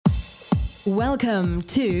Welcome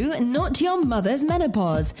to Not Your Mother's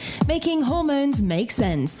Menopause, Making Hormones Make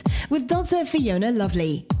Sense, with Dr. Fiona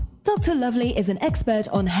Lovely. Dr. Lovely is an expert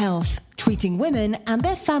on health, treating women and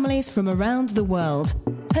their families from around the world.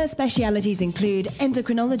 Her specialties include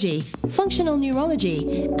endocrinology, functional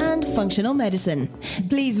neurology, and functional medicine.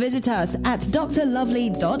 Please visit us at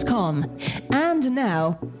drlovely.com. And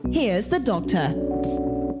now, here's the doctor.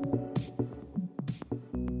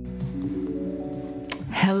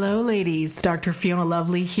 Hello, ladies. Dr. Fiona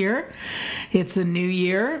Lovely here. It's a new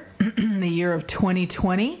year, the year of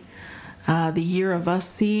 2020, the year of us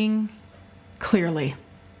seeing clearly.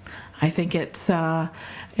 I think it's a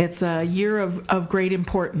year of great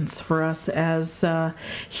importance for us as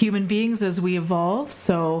human beings as we evolve.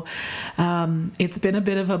 So it's been a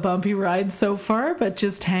bit of a bumpy ride so far, but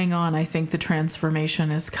just hang on. I think the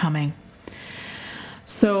transformation is coming.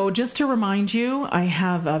 So just to remind you, I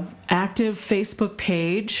have an active Facebook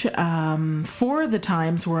page for the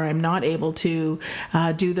times where I'm not able to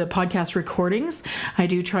do the podcast recordings. I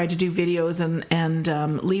do try to do videos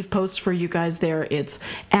and leave posts for you guys there. It's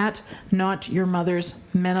at Not Your Mother's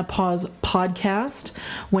Menopause Podcast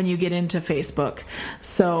when you get into Facebook.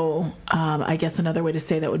 So I guess another way to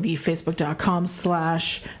say that would be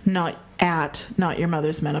facebook.com/not Your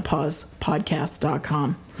Mother's Menopause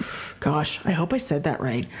Podcast.com. Gosh, I hope I said that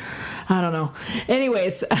right. I don't know.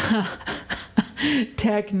 Anyways,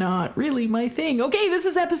 tech not really my thing. Okay, this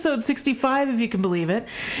is episode 65, if you can believe it.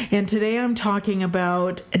 And today I'm talking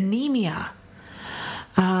about anemia,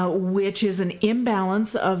 which is an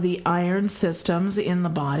imbalance of the iron systems in the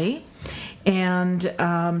body. And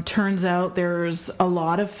turns out there's a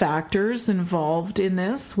lot of factors involved in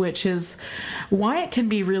this, which is why it can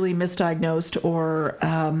be really misdiagnosed or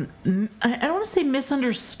I don't want to say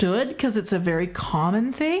misunderstood because it's a very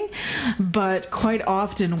common thing, but quite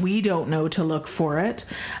often we don't know to look for it,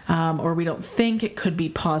 or we don't think it could be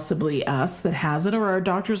possibly us that has it, or our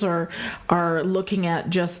doctors are looking at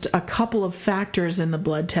just a couple of factors in the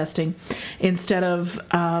blood testing instead of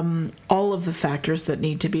all of the factors that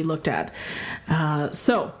need to be looked at.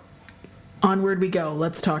 So onward we go.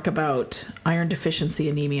 Let's talk about iron deficiency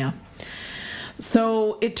anemia.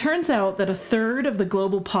 So it turns out that a third of the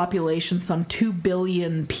global population, some 2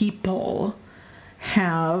 billion people,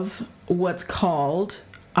 have what's called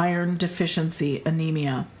iron deficiency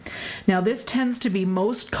anemia. Now, this tends to be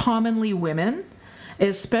most commonly women,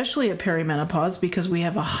 especially at perimenopause, because we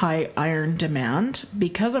have a high iron demand.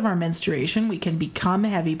 Because of our menstruation, we can become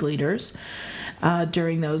heavy bleeders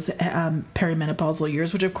during those perimenopausal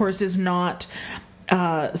years, which of course is not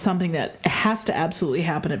something that has to absolutely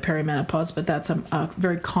happen at perimenopause, but that's a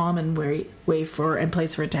very common way for and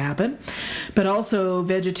place for it to happen. But also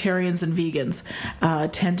vegetarians and vegans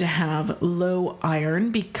tend to have low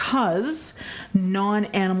iron because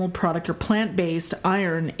non-animal product or plant-based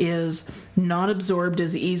iron is not absorbed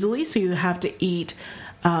as easily, so you have to eat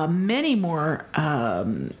many more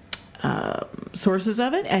sources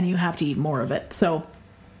of it, and you have to eat more of it. So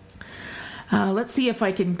let's see if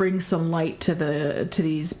I can bring some light to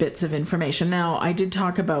these bits of information. Now, I did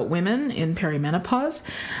talk about women in perimenopause.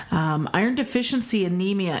 Iron deficiency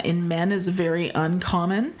anemia in men is very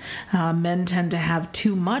uncommon. Men tend to have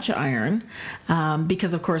too much iron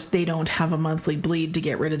because, of course, they don't have a monthly bleed to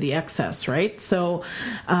get rid of the excess, right? So,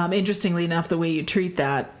 interestingly enough, the way you treat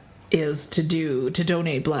that is to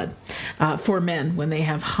donate blood for men when they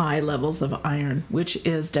have high levels of iron, which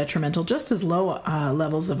is detrimental, just as low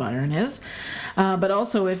levels of iron is. But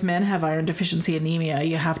also, if men have iron deficiency anemia,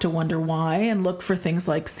 you have to wonder why and look for things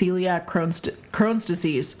like celiac, Crohn's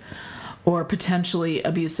disease, or potentially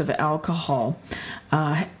abuse of alcohol,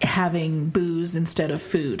 having booze instead of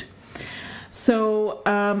food. So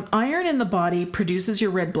iron in the body produces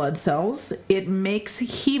your red blood cells. It makes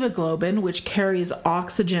hemoglobin, which carries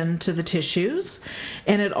oxygen to the tissues.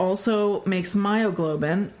 And it also makes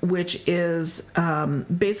myoglobin, which is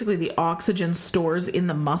basically the oxygen stores in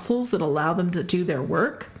the muscles that allow them to do their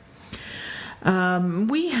work.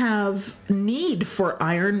 We have need for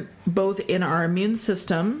iron both in our immune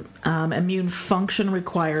system. Immune function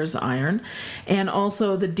requires iron, and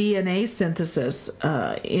also the DNA synthesis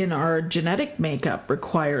in our genetic makeup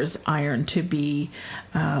requires iron to be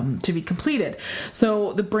completed.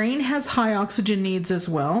 So the brain has high oxygen needs as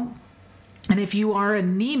well. And if you are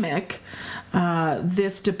anemic,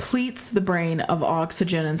 this depletes the brain of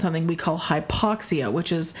oxygen in something we call hypoxia,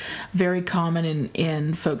 which is very common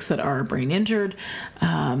in folks that are brain injured.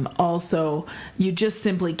 Also, you just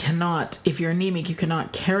simply cannot, if you're anemic, you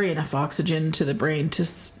cannot carry enough oxygen to the brain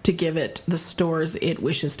to give it the stores it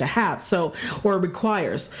wishes to have, or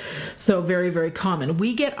requires. So very, very common.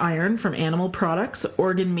 We get iron from animal products,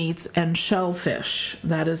 organ meats, and shellfish.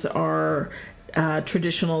 That is our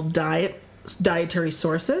traditional dietary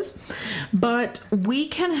sources, but we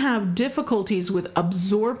can have difficulties with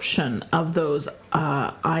absorption of those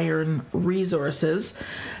iron resources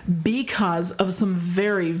because of some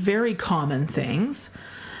very, very common things.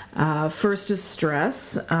 First is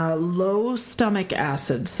stress, low stomach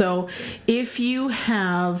acid. So if you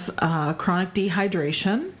have chronic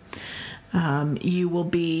dehydration, you will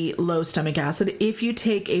be low stomach acid. If you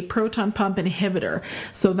take a proton pump inhibitor,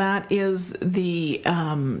 so that is the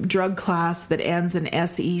drug class that ends in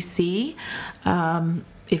SEC,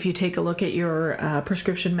 if you take a look at your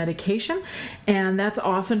prescription medication, and that's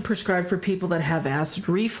often prescribed for people that have acid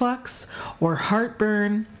reflux or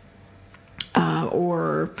heartburn,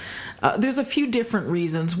 or there's a few different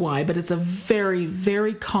reasons why, but it's a very,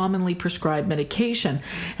 very commonly prescribed medication.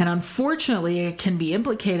 And unfortunately, it can be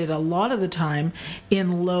implicated a lot of the time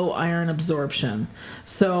in low iron absorption.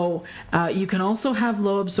 So you can also have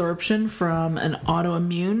low absorption from an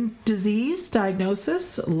autoimmune disease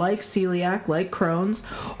diagnosis, like celiac, like Crohn's,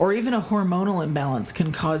 or even a hormonal imbalance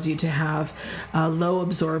can cause you to have low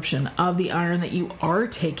absorption of the iron that you are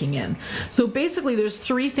taking in. So basically, there's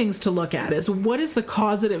three things to look at. Is what is the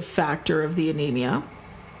causative factor of the anemia?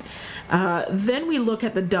 Then we look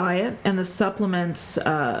at the diet and the supplements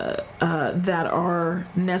that are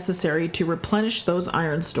necessary to replenish those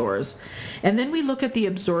iron stores. And then we look at the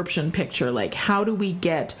absorption picture, like how do we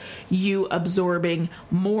get you absorbing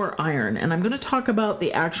more iron? And I'm going to talk about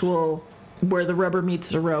the actual where the rubber meets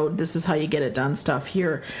the road, this is how you get it done stuff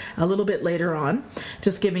here a little bit later on,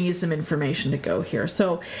 just giving you some information to go here.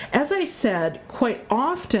 So as I said, quite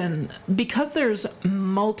often, because there's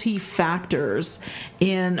multiple factors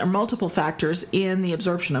in the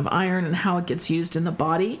absorption of iron and how it gets used in the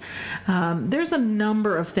body, there's a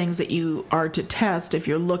number of things that you are to test if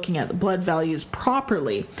you're looking at the blood values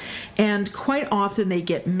properly, and quite often they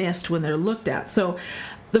get missed when they're looked at. So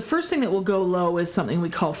the first thing that will go low is something we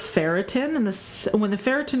call ferritin, and when the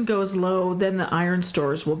ferritin goes low, then the iron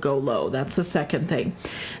stores will go low. That's the second thing.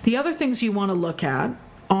 The other things you want to look at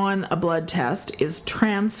on a blood test is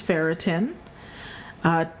transferritin,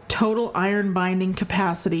 total iron binding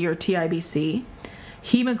capacity, or TIBC,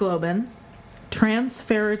 hemoglobin,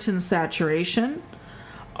 transferritin saturation,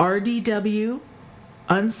 RDW,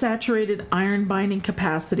 unsaturated iron binding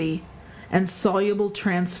capacity, and soluble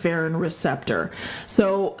transferrin receptor.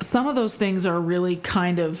 So some of those things are really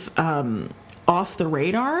kind of off the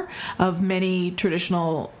radar of many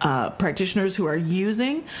traditional practitioners who are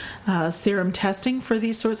using serum testing for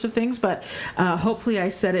these sorts of things, but hopefully I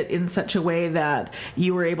said it in such a way that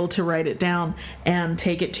you were able to write it down and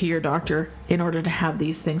take it to your doctor in order to have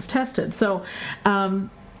these things tested. So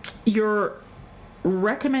your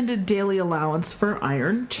recommended daily allowance for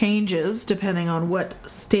iron changes depending on what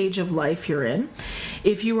stage of life you're in.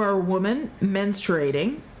 If you are a woman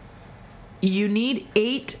menstruating, you need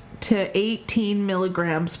 8 to 18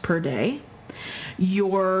 milligrams per day.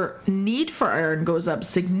 Your need for iron goes up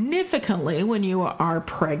significantly when you are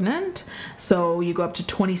pregnant. So you go up to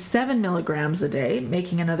 27 milligrams a day.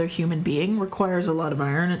 Making another human being requires a lot of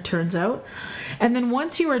iron, it turns out. And then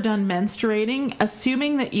once you are done menstruating,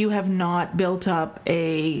 assuming that you have not built up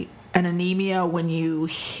an anemia when you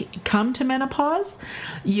come to menopause,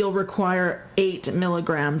 you'll require 8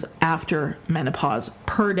 milligrams after menopause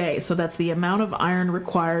per day. So that's the amount of iron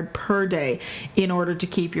required per day in order to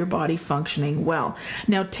keep your body functioning well.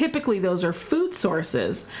 Now, typically those are food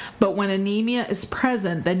sources, but when anemia is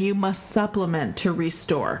present, then you must supplement to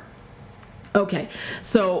restore. Okay,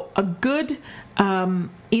 so a good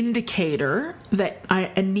indicator that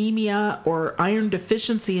anemia or iron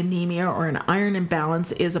deficiency anemia or an iron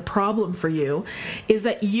imbalance is a problem for you is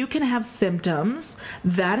that you can have symptoms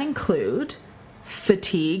that include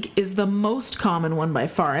fatigue is the most common one by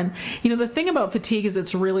far. And, the thing about fatigue is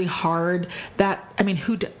it's really hard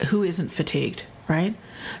who isn't fatigued, right?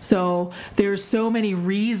 So there's so many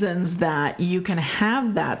reasons that you can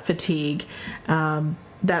have that fatigue.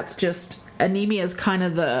 That's just, anemia is kind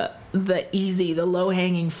of the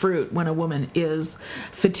low-hanging fruit when a woman is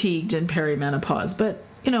fatigued in perimenopause. But,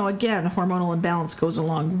 again, hormonal imbalance goes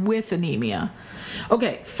along with anemia.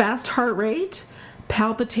 Okay, fast heart rate,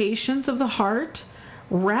 palpitations of the heart,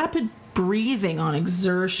 rapid breathing on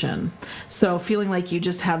exertion. So feeling like you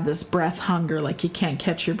just have this breath hunger, like you can't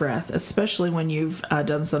catch your breath, especially when you've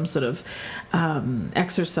done some sort of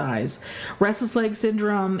exercise. Restless leg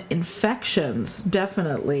syndrome, infections,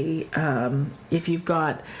 definitely. If you've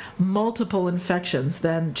got multiple infections,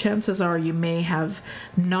 then chances are you may have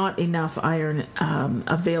not enough iron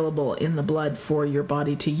available in the blood for your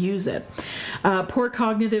body to use it. Poor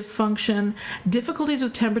cognitive function, difficulties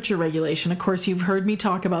with temperature regulation. Of course, you've heard me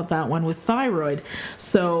talk about that one with thyroid.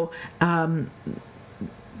 So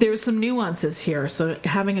there's some nuances here. So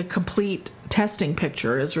having a complete testing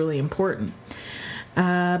picture is really important.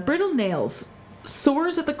 Brittle nails,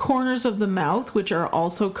 sores at the corners of the mouth, which are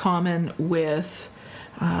also common with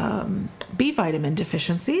B vitamin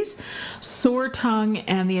deficiencies, sore tongue,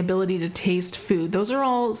 and the ability to taste food. Those are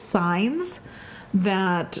all signs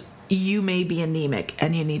that you may be anemic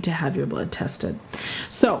and you need to have your blood tested.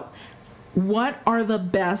 So, what are the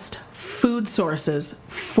best food sources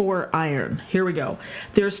for iron? Here we go.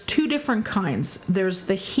 There's two different kinds. There's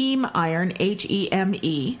the heme iron,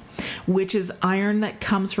 Heme, which is iron that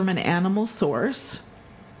comes from an animal source.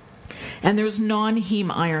 And there's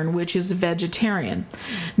non-heme iron, which is vegetarian.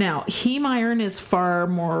 Now, heme iron is far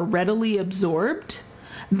more readily absorbed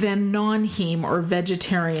than non-heme or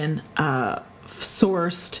vegetarian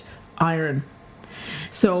sourced iron.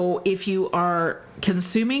 So if you are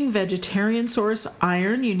consuming vegetarian source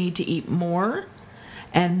iron, you need to eat more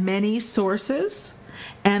and many sources.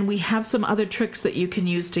 And we have some other tricks that you can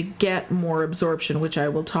use to get more absorption, which I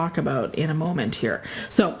will talk about in a moment here.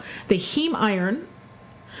 So the heme iron,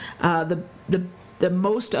 the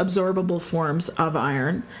most absorbable forms of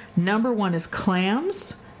iron, number 1 is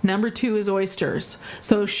clams. Number 2 is oysters.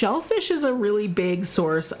 So shellfish is a really big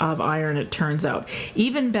source of iron, it turns out.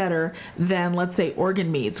 Even better than, let's say,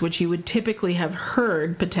 organ meats, which you would typically have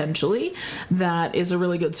heard, potentially, that is a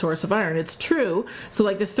really good source of iron. It's true. So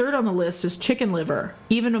like the third on the list is chicken liver,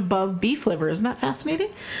 even above beef liver. Isn't that fascinating?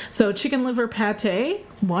 So chicken liver pate,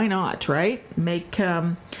 why not, right? Make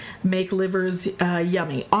livers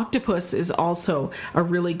yummy. Octopus is also a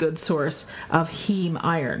really good source of heme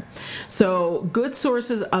iron. So good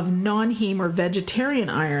sources of non-heme or vegetarian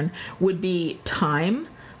iron would be thyme,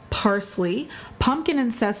 parsley, pumpkin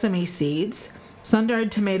and sesame seeds,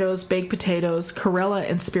 sun-dried tomatoes, baked potatoes, chlorella,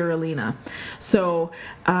 and spirulina. So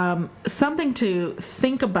something to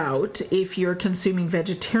think about if you're consuming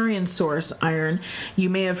vegetarian source iron. You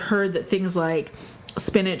may have heard that things like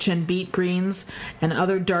spinach and beet greens and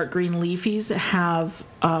other dark green leafies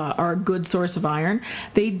are a good source of iron.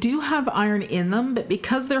 They do have iron in them, but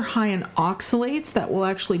because they're high in oxalates, that will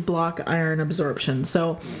actually block iron absorption.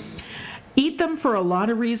 So eat them for a lot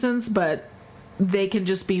of reasons, but they can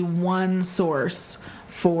just be one source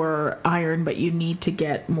for iron, but you need to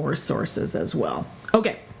get more sources as well.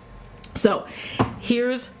 Okay, so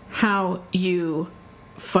here's how you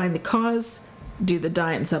find the cause, do the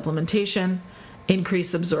diet and supplementation,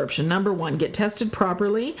 increase absorption. Number 1, get tested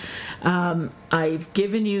properly. I've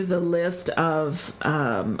given you the list of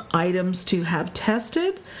items to have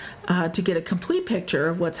tested to get a complete picture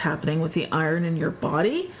of what's happening with the iron in your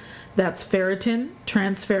body. That's ferritin,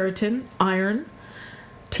 transferritin, iron,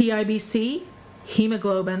 TIBC,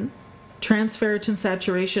 hemoglobin, transferritin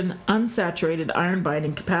saturation, unsaturated iron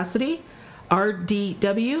binding capacity,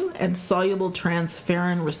 RDW, and soluble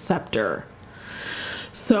transferrin receptor.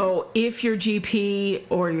 So if your GP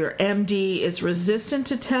or your MD is resistant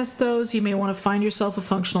to test those, you may want to find yourself a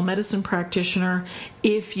functional medicine practitioner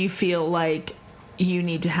if you feel like you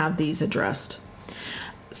need to have these addressed.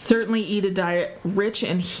 Certainly eat a diet rich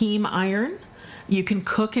in heme iron. You can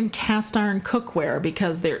cook in cast iron cookware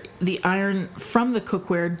because the iron from the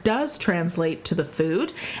cookware does translate to the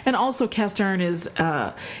food, and also cast iron is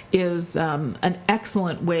an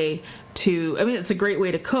excellent way to, it's a great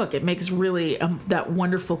way to cook. It makes really that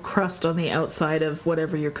wonderful crust on the outside of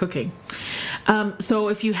whatever you're cooking. So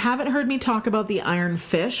if you haven't heard me talk about the iron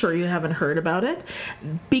fish, or you haven't heard about it,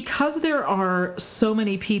 because there are so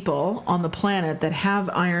many people on the planet that have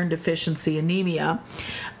iron deficiency anemia,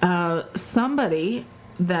 somebody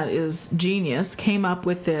that is genius came up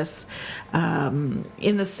with this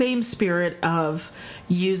in the same spirit of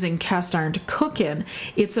using cast iron to cook in.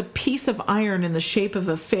 It's a piece of iron in the shape of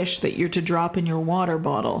a fish that you're to drop in your water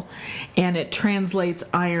bottle, and it translates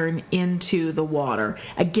iron into the water.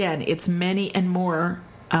 Again, it's many and more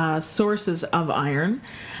sources of iron,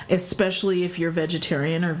 especially if you're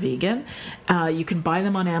vegetarian or vegan. You can buy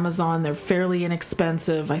them on Amazon. They're fairly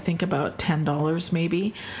inexpensive, I think about $10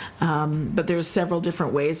 maybe. But there's several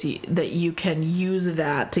different ways that you can use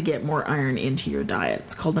that to get more iron into your diet.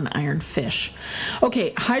 It's called an iron fish.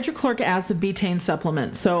 Okay, hydrochloric acid betaine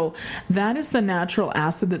supplement. So that is the natural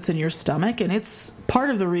acid that's in your stomach, and it's part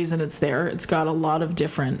of the reason it's there. It's got a lot of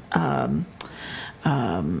different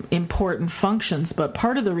important functions, but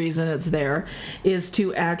part of the reason it's there is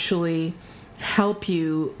to actually help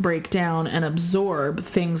you break down and absorb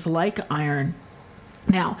things like iron.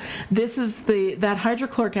 Now, that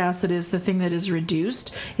hydrochloric acid is the thing that is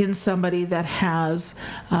reduced in somebody that has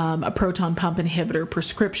a proton pump inhibitor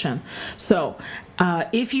prescription. So,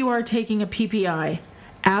 if you are taking a PPI,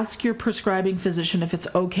 ask your prescribing physician if it's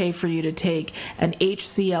okay for you to take an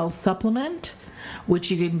HCl supplement,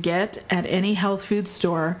 which you can get at any health food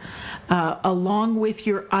store, along with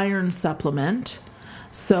your iron supplement,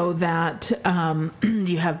 so that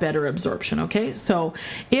you have better absorption, okay? So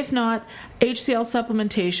if not, HCl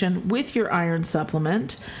supplementation with your iron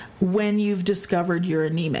supplement when you've discovered you're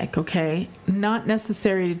anemic, okay? Not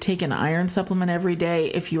necessary to take an iron supplement every day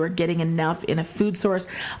if you are getting enough in a food source,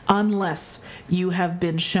 unless you have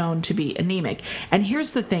been shown to be anemic. And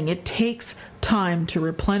here's the thing, it takes time to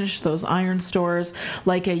replenish those iron stores,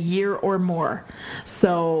 like a year or more.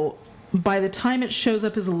 So by the time it shows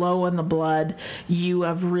up as low in the blood, you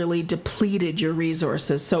have really depleted your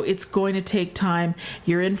resources. So it's going to take time.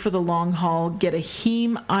 You're in for the long haul. Get a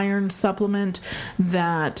heme iron supplement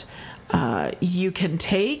that you can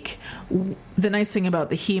take. The nice thing about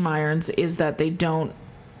the heme irons is that they don't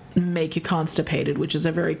make you constipated, which is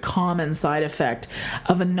a very common side effect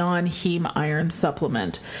of a non-heme iron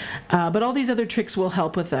supplement. But all these other tricks will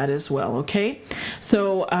help with that as well, okay?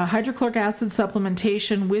 So hydrochloric acid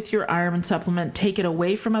supplementation with your iron supplement, take it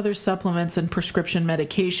away from other supplements and prescription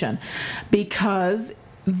medication, because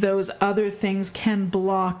those other things can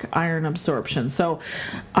block iron absorption. So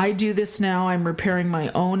I do this now. I'm repairing my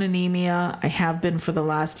own anemia. I have been for the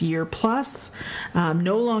last year plus.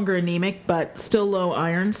 No longer anemic, but still low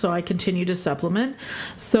iron, so I continue to supplement.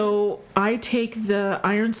 So I take the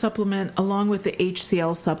iron supplement along with the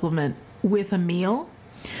HCl supplement with a meal,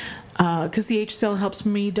 because the HCl helps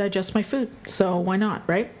me digest my food. So why not,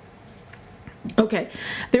 right? Okay,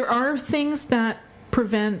 there are things that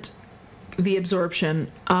prevent the absorption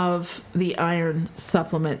of the iron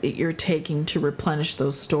supplement that you're taking to replenish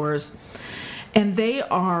those stores. And they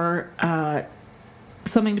are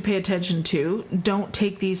something to pay attention to. Don't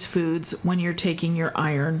take these foods when you're taking your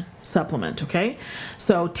iron supplement, okay?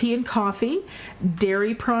 So tea and coffee,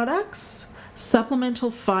 dairy products,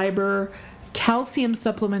 supplemental fiber, calcium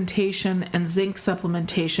supplementation, and zinc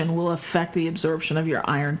supplementation will affect the absorption of your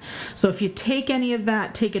iron. So if you take any of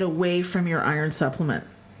that, take it away from your iron supplement.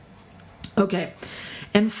 Okay,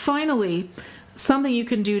 and finally, something you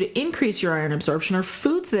can do to increase your iron absorption, or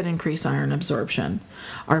foods that increase iron absorption,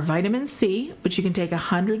 are vitamin C, which you can take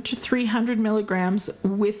 100 to 300 milligrams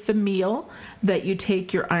with the meal that you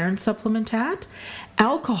take your iron supplement at.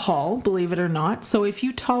 Alcohol, believe it or not. So if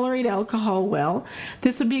you tolerate alcohol well,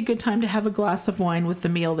 this would be a good time to have a glass of wine with the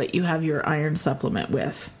meal that you have your iron supplement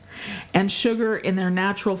with. And sugar in their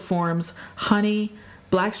natural forms, honey,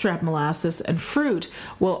 blackstrap molasses, and fruit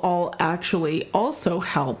will all actually also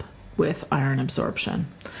help with iron absorption.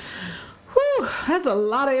 Whew, that's a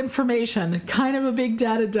lot of information. Kind of a big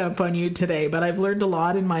data dump on you today, but I've learned a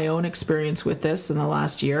lot in my own experience with this in the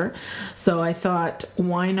last year. So I thought,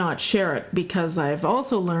 why not share it? Because I've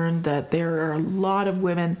also learned that there are a lot of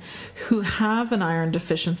women who have an iron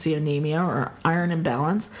deficiency anemia or iron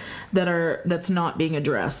imbalance that's not being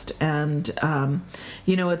addressed. And,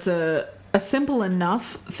 it's a simple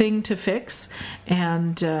enough thing to fix,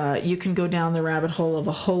 and you can go down the rabbit hole of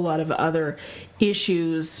a whole lot of other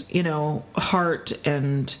issues, heart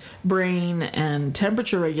and brain and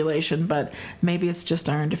temperature regulation, but maybe it's just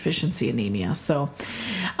iron deficiency anemia. So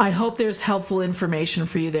I hope there's helpful information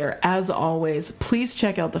for you there. As always, please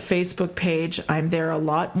check out the Facebook page. I'm there a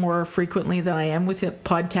lot more frequently than I am with the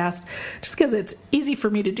podcast, just because it's easy for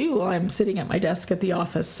me to do while I'm sitting at my desk at the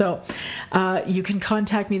office. So you can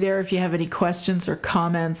contact me there if you have any questions or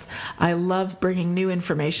comments. I love bringing new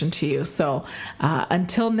information to you. So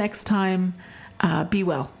until next time, be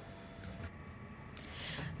well.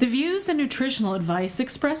 The views and nutritional advice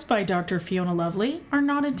expressed by Dr. Fiona Lovely are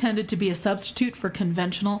not intended to be a substitute for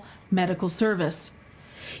conventional medical service.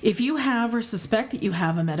 If you have or suspect that you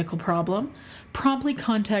have a medical problem, promptly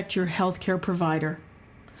contact your healthcare provider.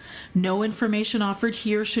 No information offered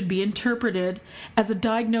here should be interpreted as a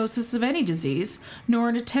diagnosis of any disease, nor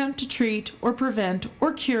an attempt to treat or prevent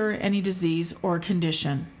or cure any disease or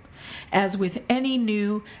condition. As with any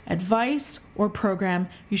new advice or program,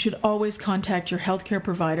 you should always contact your healthcare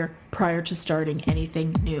provider prior to starting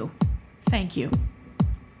anything new. Thank you.